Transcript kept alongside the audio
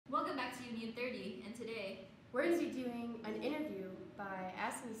Union 30, and today we're going to be doing an interview by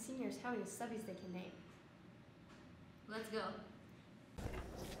asking the seniors how many subbies they can name. Let's go.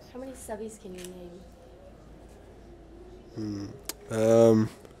 How many subbies can you name?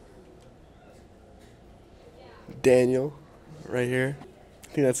 Daniel, right here. I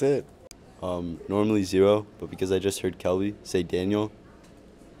think that's it. Normally 0, but because I just heard Kelby say Daniel,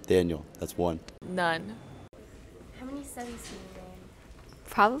 that's 1. None. How many subbies can you name?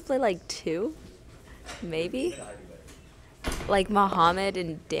 Probably like 2, maybe. Like Muhammad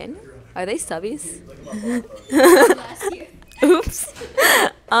and Daniel? Are they subbies? Last year. Oops.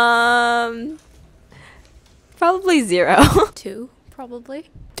 Probably 0. 2, probably.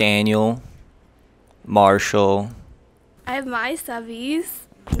 Daniel, Marshall. I have my subbies,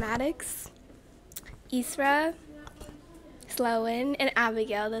 Maddox, Isra, Sloan, and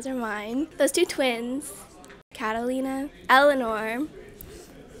Abigail. Those are mine. Those 2 twins, Catalina, Eleanor,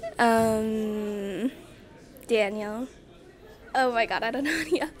 Daniel. Oh my god, I don't know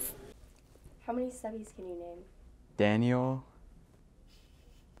any else. How many subbies can you name? Daniel.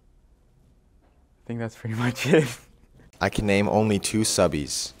 I think that's pretty much it. I can name only 2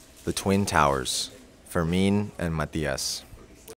 subbies, the Twin Towers, Fermin and Matias.